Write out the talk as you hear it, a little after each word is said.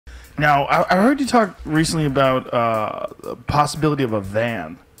Now, I heard you talk recently about the possibility of a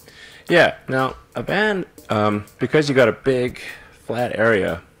van. Yeah. Now, a van, because you got a big flat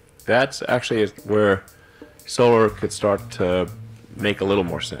area, that's actually where solar could start to make a little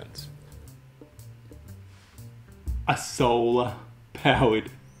more sense. A solar-powered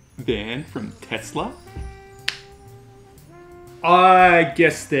van from Tesla? I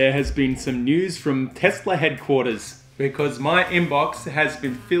guess there has been some news from Tesla headquarters, because my inbox has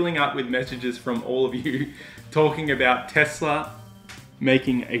been filling up with messages from all of you talking about Tesla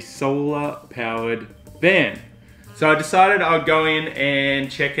making a solar-powered van. So I decided I'd go in and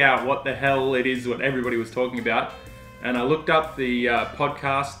check out what the hell it is, what everybody was talking about. And I looked up the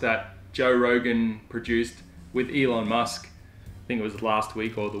podcast that Joe Rogan produced with Elon Musk. I think it was last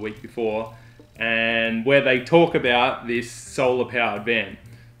week or the week before. And where they talk about this solar-powered van.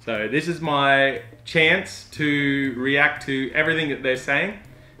 So this is my chance to react to everything that they're saying.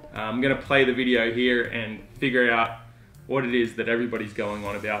 I'm going to play the video here and figure out what it is that everybody's going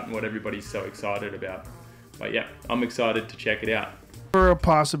on about and what everybody's so excited about. But yeah, I'm excited to check it out. For a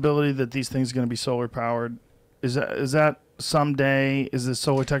possibility that these things are going to be solar powered, is that someday, is this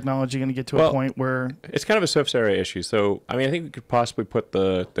solar technology going to get to a point where it's kind of a surface area issue? So I mean, I think we could possibly put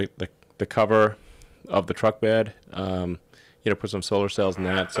the cover of the truck bed, put some solar cells in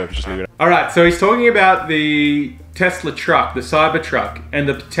that. So if you just leave it. All right, so he's talking about the Tesla truck, the Cybertruck, and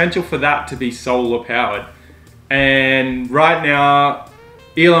the potential for that to be solar powered. And right now,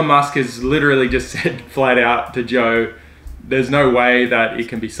 Elon Musk has literally just said flat out to Joe, there's no way that it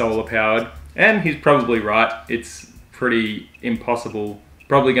can be solar powered. And he's probably right. It's pretty impossible,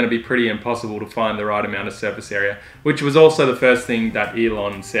 probably going to be pretty impossible to find the right amount of surface area, which was also the first thing that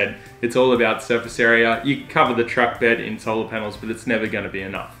Elon said. It's all about surface area. You can cover the truck bed in solar panels, but it's never going to be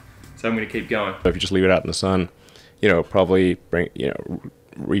enough. So I'm going to keep going. So if you just leave it out in the sun, probably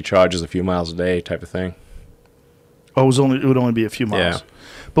recharges a few miles a day type of thing. Oh, it would only be a few miles. Yeah.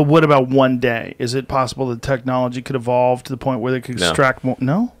 But what about one day? Is it possible that technology could evolve to the point where they could extract more?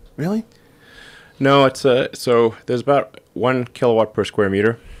 No? Really? No, it's so there's about 1 kilowatt per square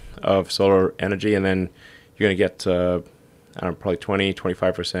meter of solar energy, and then you're going to get, probably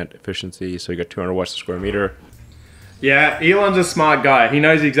 25% efficiency, so you got 200 watts per square meter. Yeah, Elon's a smart guy. He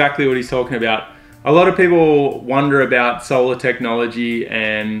knows exactly what he's talking about. A lot of people wonder about solar technology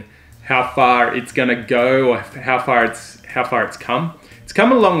and how far it's going to go, or how far it's come. It's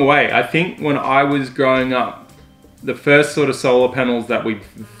come a long way. I think when I was growing up, the first sort of solar panels that we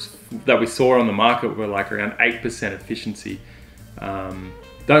saw on the market were like around 8% efficiency.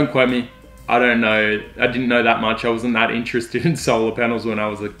 Don't quote me. I don't know. I didn't know that much. I wasn't that interested in solar panels when I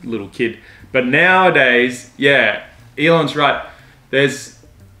was a little kid. But nowadays, yeah, Elon's right. There's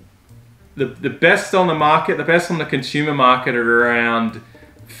the best on the market, the best on the consumer market are around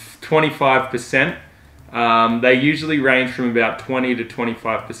 25%. They usually range from about 20 to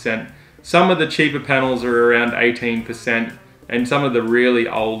 25%. Some of the cheaper panels are around 18%, and some of the really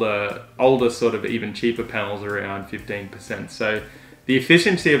older sort of even cheaper panels are around 15%. So the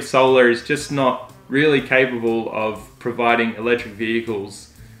efficiency of solar is just not really capable of providing electric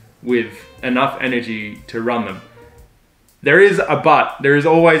vehicles with enough energy to run them. There is a but. There is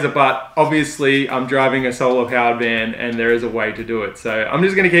always a but. Obviously, I'm driving a solar-powered van, and there is a way to do it. So I'm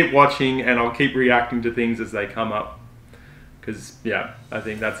just going to keep watching, and I'll keep reacting to things as they come up. Because, yeah, I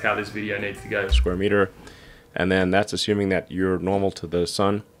think that's how this video needs to go. Square meter. And then that's assuming that you're normal to the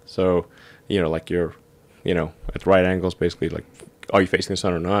sun. So, like you're, at right angles, basically, like, are you facing the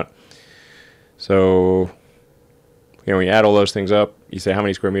sun or not? So, when you add all those things up, you say, how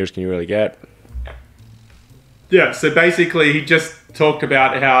many square meters can you really get? Yeah, so basically he just talked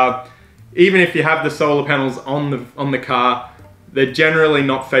about how even if you have the solar panels on the car, they're generally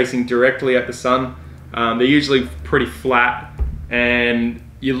not facing directly at the sun. They're usually pretty flat, and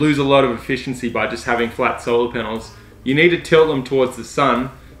you lose a lot of efficiency by just having flat solar panels. You need to tilt them towards the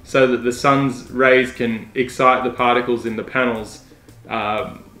sun so that the sun's rays can excite the particles in the panels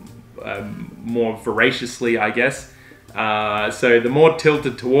more voraciously, I guess. So the more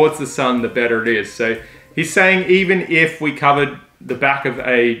tilted towards the sun, the better it is. So he's saying even if we covered the back of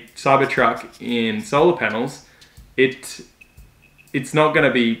a Cybertruck in solar panels, it's not going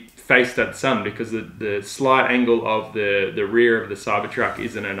to be faced at the sun because the slight angle of the rear of the Cybertruck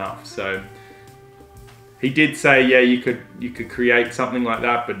isn't enough. So he did say, yeah, you could create something like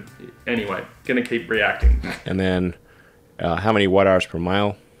that, but anyway, gonna keep reacting. And then how many watt hours per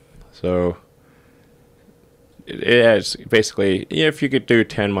mile? So it is basically, if you could do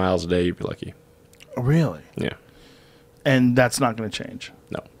 10 miles a day, you'd be lucky. Really? Yeah. And that's not going to change?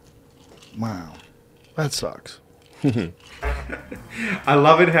 No. Wow. That sucks. I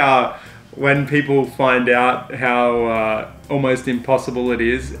love it how when people find out how almost impossible it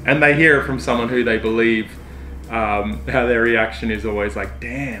is, and they hear it from someone who they believe, how their reaction is always like,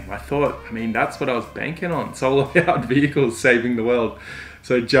 damn, I mean, that's what I was banking on, solar-powered vehicles saving the world.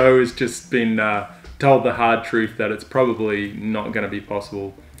 So Joe has just been told the hard truth that it's probably not going to be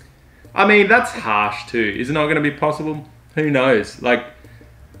possible. I mean, that's harsh too. Is it not going to be possible? Who knows? Like,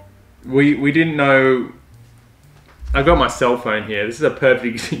 we didn't know. I've got my cell phone here. This is a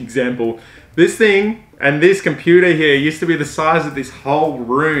perfect example. This thing and this computer here used to be the size of this whole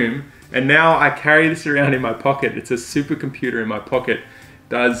room, and now I carry this around in my pocket. It's a supercomputer in my pocket.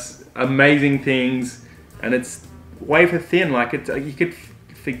 Does amazing things, and it's wafer thin. Like, it's you could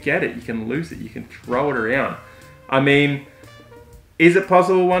forget it. You can lose it. You can throw it around. I mean, is it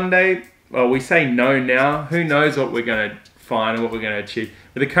possible one day? Well, we say no now. Who knows what we're going to find and what we're going to achieve.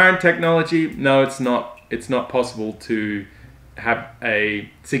 With the current technology, no, it's not. It's not possible to have a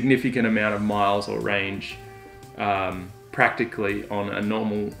significant amount of miles or range practically on a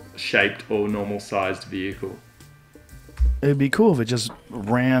normal shaped or normal sized vehicle. It'd be cool if it just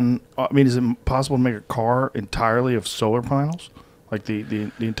ran. I mean, is it possible to make a car entirely of solar panels? Like the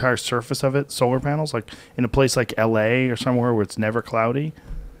entire surface of it, solar panels? Like in a place like LA or somewhere where it's never cloudy?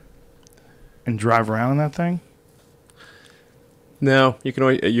 And drive around in that thing? No, you're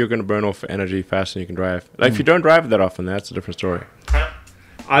going to burn off energy faster than you can drive. Like, if you don't drive it that often, that's a different story.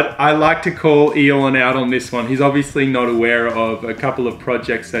 I like to call Elon out on this one. He's obviously not aware of a couple of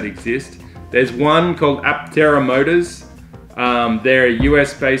projects that exist. There's one called Aptera Motors. They're a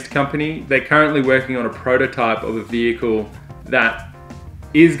US-based company. They're currently working on a prototype of a vehicle that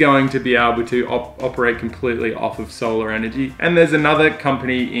is going to be able to operate completely off of solar energy. And there's another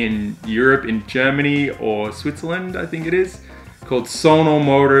company in Europe, in Germany or Switzerland, I think it is, called Sono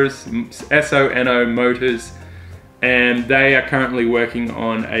Motors, S-O-N-O Motors, and they are currently working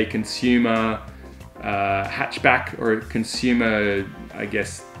on a consumer hatchback, or a consumer, I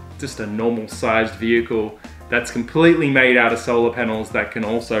guess, just a normal sized vehicle that's completely made out of solar panels that can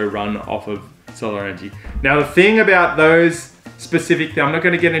also run off of solar energy. Now, the thing about those specific, I'm not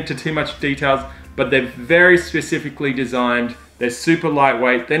going to get into too much details, but they're very specifically designed. They're super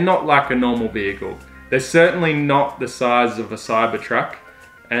lightweight. They're not like a normal vehicle. They're certainly not the size of a Cybertruck,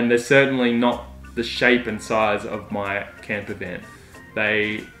 and they're certainly not the shape and size of my camper van.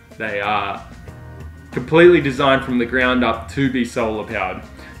 They are completely designed from the ground up to be solar powered.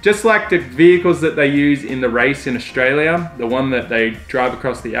 Just like the vehicles that they use in the race in Australia, the one that they drive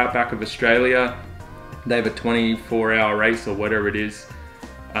across the outback of Australia, they have a 24-hour race or whatever it is,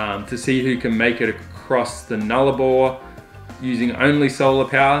 to see who can make it across the Nullarbor using only solar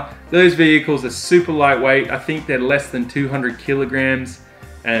power. Those vehicles are super lightweight. I think they're less than 200 kilograms,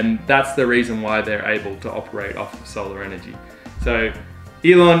 and that's the reason why they're able to operate off of solar energy. So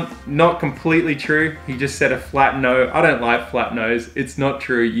Elon, not completely true. He just said a flat no. I don't like flat no's. It's not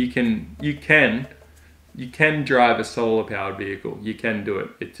true. You can drive a solar powered vehicle. You can do it.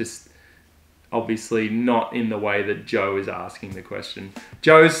 It's just obviously not in the way that Joe is asking the question.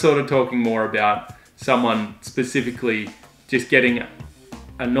 Joe's sort of talking more about someone specifically just getting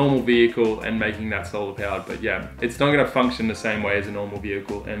a normal vehicle and making that solar powered. But yeah, it's not going to function the same way as a normal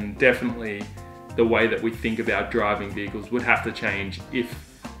vehicle, and definitely the way that we think about driving vehicles would have to change if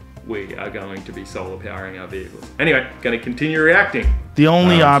we are going to be solar powering our vehicles. Anyway, going to continue reacting. The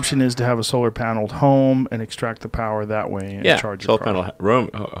only option is to have a solar paneled home and extract the power that way and charge your solar car. panel room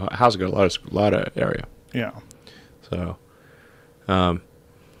house got a lot of area. Yeah. So, now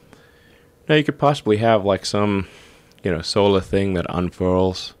you could possibly have like some, solar thing that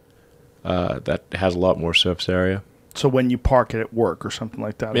unfurls, that has a lot more surface area. So when you park it at work or something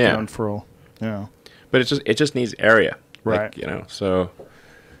like that, it can unfurl. Yeah. But it just needs area. Right. Like, so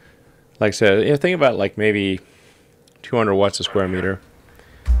like I said, think about like maybe 200 watts a square meter.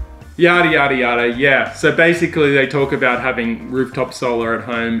 Yada, yada, yada. Yeah. So basically they talk about having rooftop solar at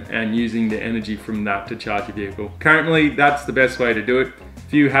home and using the energy from that to charge your vehicle. Currently, that's the best way to do it.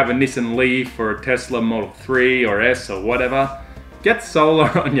 If you have a Nissan Leaf or a Tesla Model 3 or S or whatever, get solar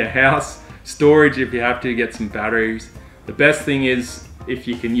on your house. Storage if you have to, get some batteries. The best thing is if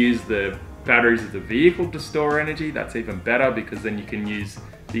you can use the batteries of the vehicle to store energy, that's even better, because then you can use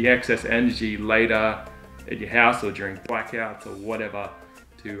the excess energy later at your house or during blackouts or whatever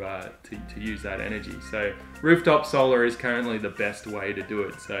to use that energy. So rooftop solar is currently the best way to do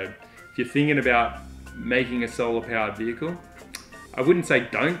it. So if you're thinking about making a solar powered vehicle, I wouldn't say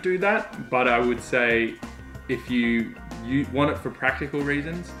don't do that, but I would say if you want it for practical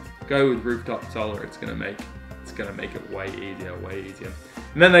reasons, go with rooftop solar. It's gonna make it way easier.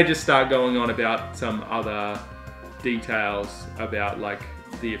 And then they just start going on about some other details about like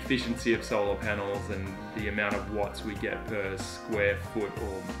the efficiency of solar panels and the amount of watts we get per square foot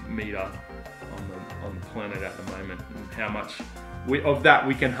or meter on the planet at the moment, and how much of that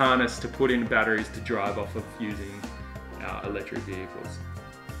we can harness to put in batteries to drive off of using our electric vehicles.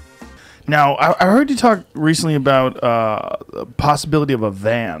 Now, I heard you talk recently about the possibility of a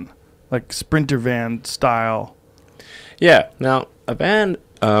van, like Sprinter van style. Yeah. Now, a van,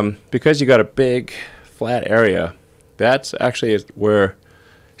 because you got a big flat area, that's actually where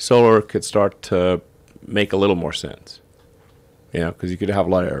solar could start to make a little more sense. You know, because you could have a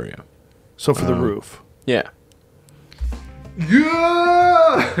lot of area. So for the roof. Yeah.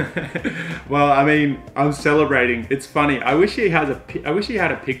 Yeah. Well, I mean, I'm celebrating. It's funny. I wish he had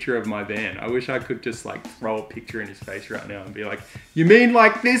a picture of my van. I wish I could just like throw a picture in his face right now and be like, "You mean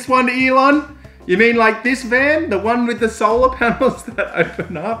like this one, Elon? You mean like this van, the one with the solar panels that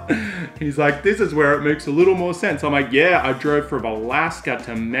open up?" He's like, "This is where it makes a little more sense." I'm like, "Yeah, I drove from Alaska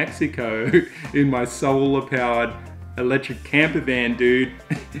to Mexico in my solar-powered electric camper van, dude.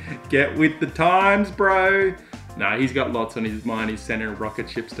 Get with the times, bro." Nah, he's got lots on his mind. He's sending rocket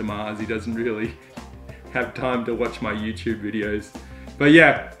ships to Mars. He doesn't really have time to watch my YouTube videos. But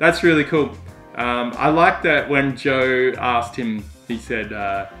yeah, that's really cool. I like that when Joe asked him, he said,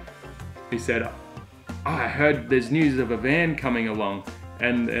 "Oh, I heard there's news of a van coming along."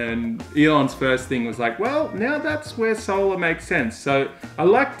 And Elon's first thing was like, "Well, now that's where solar makes sense." So I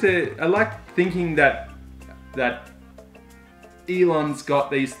like thinking that Elon's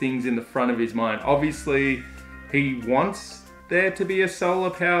got these things in the front of his mind. Obviously, he wants there to be a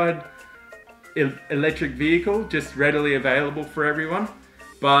solar-powered electric vehicle just readily available for everyone,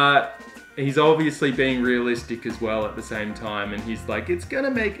 but he's obviously being realistic as well at the same time, and he's like,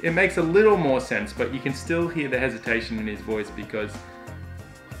 it makes a little more sense, but you can still hear the hesitation in his voice because,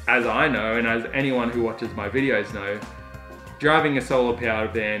 as I know, and as anyone who watches my videos know, driving a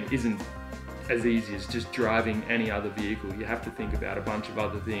solar-powered van isn't as easy as just driving any other vehicle. You have to think about a bunch of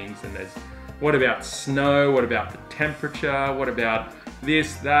other things, and there's what about snow? What about the temperature? What about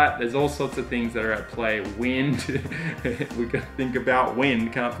this, that? There's all sorts of things that are at play. Wind. We got to think about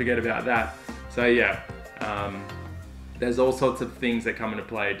wind. Can't forget about that. So yeah, there's all sorts of things that come into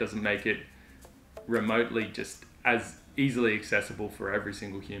play. It doesn't make it remotely just as easily accessible for every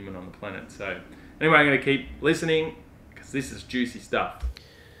single human on the planet. So anyway, I'm going to keep listening because this is juicy stuff.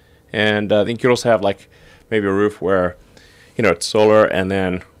 And I think you also have like maybe a roof where, you know, it's solar, and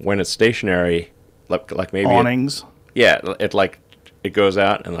then when it's stationary, like maybe awnings. It goes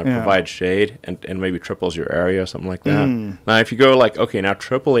out and provides shade and maybe triples your area or something like that. Now, if you go like, okay, now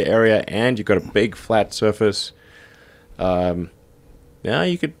triple the area and you've got a big flat surface, now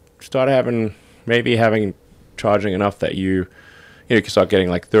you could start having charging enough that you can start getting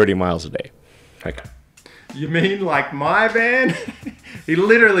like 30 miles a day. Like, you mean like my van? He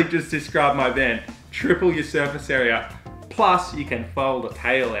literally just described my van. Triple your surface area. Plus, you can fold a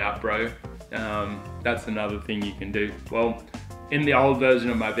tail out, bro. That's another thing you can do. Well, in the old version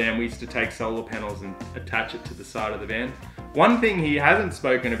of my van, we used to take solar panels and attach it to the side of the van. One thing he hasn't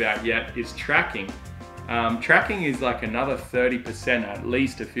spoken about yet is tracking. Tracking is like another 30% at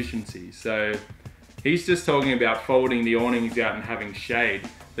least efficiency. So he's just talking about folding the awnings out and having shade.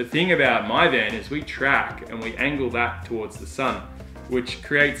 The thing about my van is we track and we angle that towards the sun, which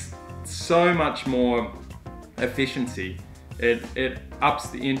creates so much more efficiency. It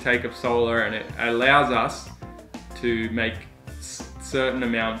ups the intake of solar and it allows us to make certain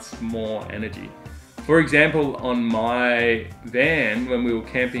amounts more energy. For example, on my van, when we were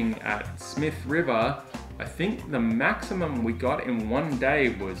camping at Smith River, I think the maximum we got in one day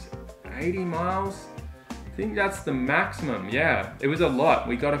was 80 miles. I think that's the maximum. Yeah, it was a lot.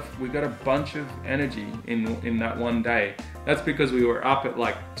 We got a bunch of energy in that one day. That's because we were up at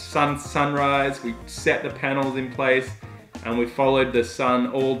like sunrise. We set the panels in place and we followed the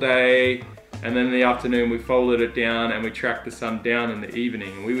sun all day. And then in the afternoon we folded it down and we tracked the sun down in the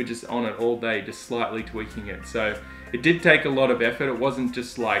evening. And we were just on it all day, just slightly tweaking it. So it did take a lot of effort. It wasn't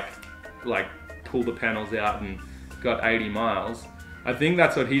just like pull the panels out and got 80 miles. I think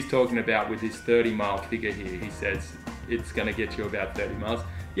that's what he's talking about with his 30-mile figure here. He says it's gonna get you about 30 miles.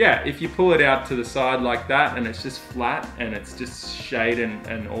 Yeah, if you pull it out to the side like that and it's just flat and it's just shade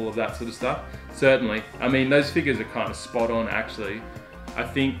and all of that sort of stuff, certainly. I mean, those figures are kind of spot on actually. I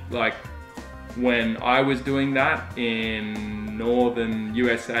think like when I was doing that in northern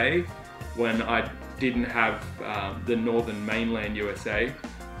USA, when I didn't have the northern mainland USA,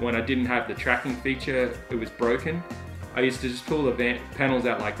 when I didn't have the tracking feature, it was broken. I used to just pull the panels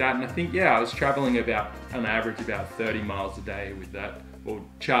out like that, and I think, yeah, I was traveling on average about 30 miles a day with that, or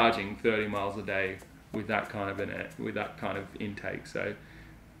charging 30 miles a day with that kind of intake. So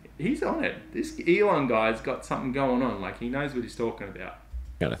he's on it. This Elon guy's got something going on. Like, he knows what he's talking about.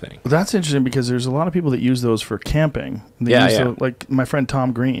 Kind of thing. Well, that's interesting because there's a lot of people that use those for camping. They use to, like my friend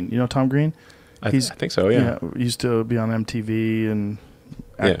Tom Green. You know Tom Green? I think so. Yeah. Used to be on MTV and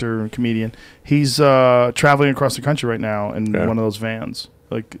actor and comedian. He's traveling across the country right now in one of those vans,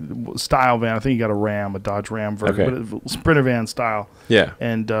 like style van. I think he got a Dodge Ram version, but Sprinter van style. Yeah.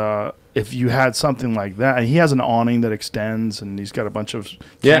 And if you had something like that, and he has an awning that extends, and he's got a bunch of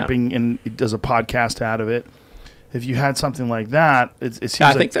camping, and he does a podcast out of it. If you had something like that, it seems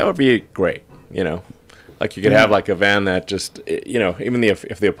I think that would be great, you know. Like, you could have like a van that just, you know, even if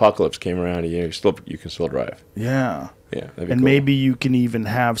the apocalypse came around, you can still drive. Yeah. Yeah. That'd be and cool. maybe you can even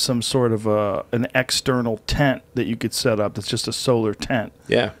have some sort of an external tent that you could set up that's just a solar tent.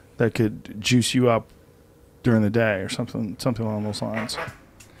 Yeah. That could juice you up during the day or something along those lines.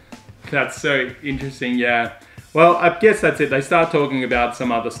 That's so interesting, yeah. Well, I guess that's it. They start talking about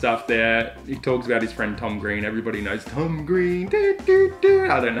some other stuff there. He talks about his friend Tom Green. Everybody knows Tom Green. I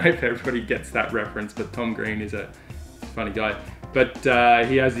don't know if everybody gets that reference, but Tom Green is a funny guy. But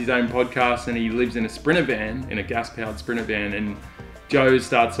he has his own podcast, and he lives in a Sprinter van, in a gas-powered Sprinter van. And Joe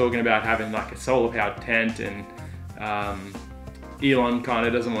starts talking about having like a solar-powered tent, and Elon kind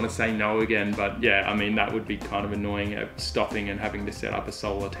of doesn't want to say no again. But yeah, I mean, that would be kind of annoying, stopping and having to set up a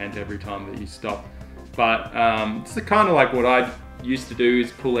solar tent every time that you stop. But it's kind of like what I used to do,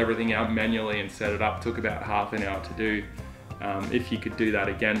 is pull everything out manually and set it up. Took about half an hour to do, if you could do that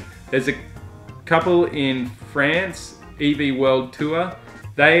again. There's a couple in France, EV World Tour.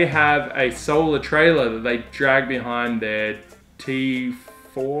 They have a solar trailer that they drag behind their T4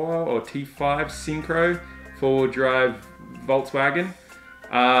 or T5 Synchro 4-wheel drive Volkswagen.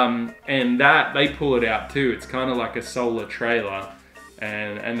 And that, they pull it out too. It's kind of like a solar trailer.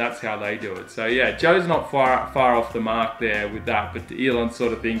 And that's how they do it. So yeah, Joe's not far off the mark there with that, but Elon's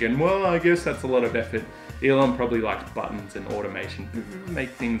sort of thinking, well, I guess that's a lot of effort. Elon probably likes buttons and automation,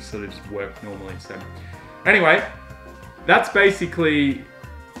 make things sort of just work normally. So anyway, that's basically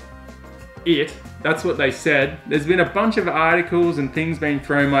it. That's what they said. There's been a bunch of articles and things being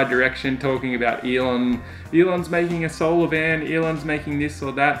thrown my direction talking about Elon. Elon's making a solar van, Elon's making this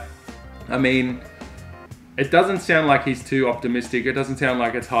or that. I mean, it doesn't sound like he's too optimistic. It doesn't sound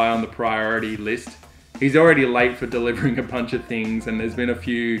like it's high on the priority list. He's already late for delivering a bunch of things, and there's been a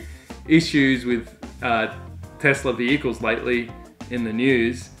few issues with Tesla vehicles lately in the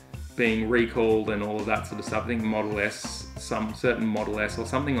news, being recalled and all of that sort of stuff. I think Model S, some certain Model S or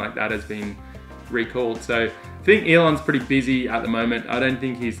something like that has been recalled. So I think Elon's pretty busy at the moment. I don't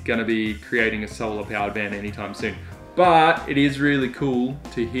think he's going to be creating a solar powered van anytime soon. But it is really cool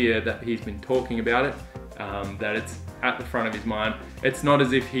to hear that he's been talking about it. That it's at the front of his mind. It's not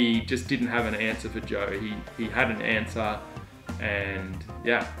as if he just didn't have an answer for Joe. He had an answer, and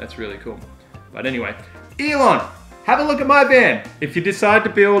yeah, that's really cool. But anyway, Elon, have a look at my van. If you decide to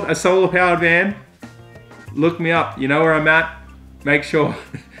build a solar powered van, look me up. You know where I'm at. Make sure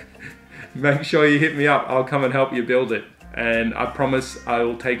you hit me up. I'll come and help you build it. And I promise I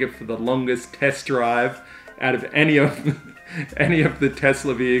will take it for the longest test drive out of any of the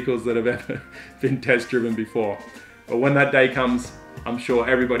Tesla vehicles that have ever been test driven before. But when that day comes, I'm sure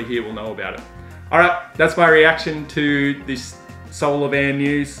everybody here will know about it. All right, that's my reaction to this solar van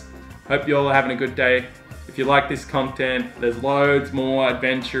news. Hope you all are having a good day. If you like this content, there's loads more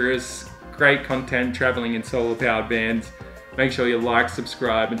adventurous, great content traveling in solar powered vans. Make sure you like,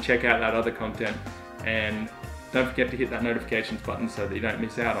 subscribe, and check out that other content. And don't forget to hit that notifications button so that you don't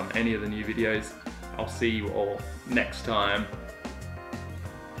miss out on any of the new videos. I'll see you all next time.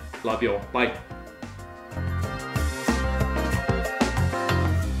 Love you all. Bye.